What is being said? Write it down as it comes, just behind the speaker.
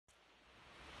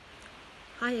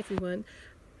Hi everyone,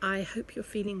 I hope you're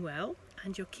feeling well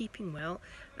and you're keeping well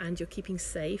and you're keeping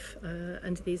safe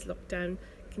under these lockdown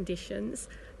conditions.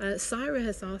 Syra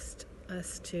has asked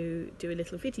us to do a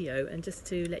little video and just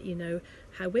to let you know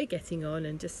how we're getting on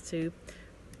and just to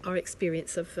our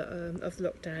experience of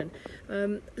lockdown.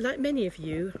 Like many of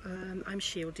you, I'm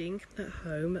shielding at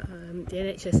home. The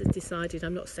NHS has decided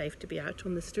I'm not safe to be out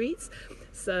on the streets,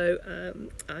 so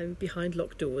I'm behind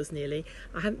locked doors nearly.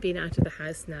 I haven't been out of the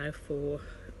house now for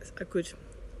a good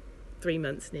 3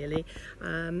 months nearly,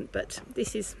 but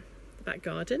this is the back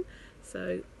garden,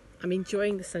 so I'm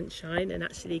enjoying the sunshine and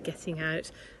actually getting out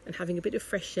and having a bit of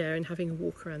fresh air and having a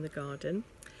walk around the garden.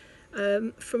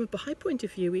 From a Baha'i point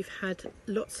of view, we've had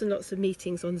lots and lots of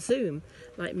meetings on Zoom,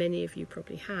 like many of you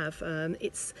probably have.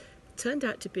 It's turned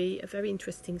out to be a very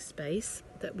interesting space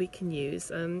that we can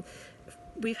use.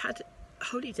 We've had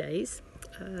holy days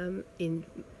in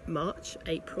March,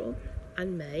 April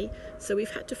and May, so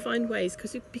we've had to find ways,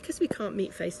 because we can't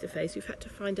meet face to face, we've had to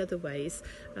find other ways,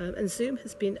 and Zoom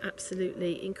has been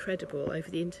absolutely incredible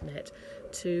over the internet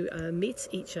to meet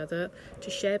each other, to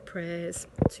share prayers,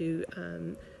 to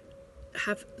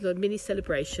have the mini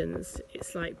celebrations.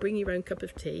 It's like bring your own cup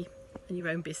of tea and your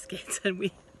own biscuit, and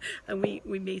we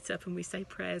meet up and we say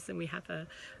prayers and we have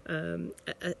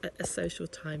a social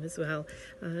time as well,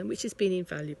 which has been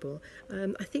invaluable.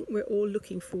 I think we're all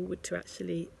looking forward to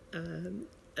actually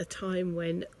a time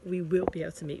when we will be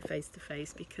able to meet face to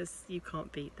face, because you can't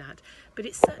beat that. But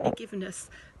it's certainly given us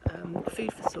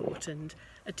food for thought and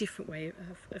a different way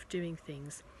of doing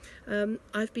things.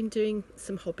 I've been doing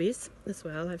some hobbies as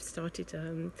well. I've started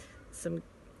some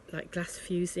like glass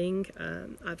fusing.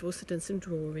 I've also done some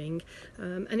drawing,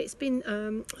 and it's been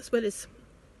as well as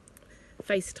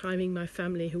FaceTiming my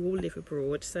family who all live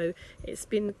abroad, so it's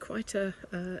been quite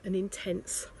an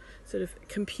intense sort of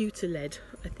computer-led,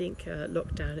 I think,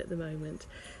 lockdown at the moment.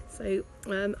 So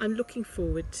I'm looking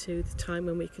forward to the time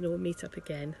when we can all meet up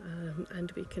again,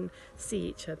 and we can see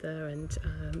each other and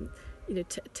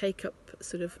take up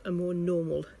sort of a more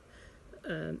normal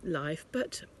life.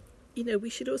 But we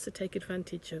should also take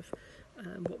advantage of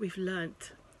what we've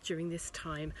learnt during this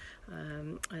time,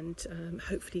 and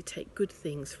hopefully take good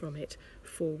things from it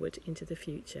forward into the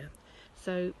future.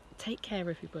 So take care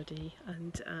everybody,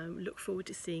 and look forward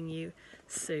to seeing you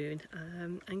soon,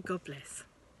 and God bless.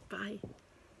 Bye.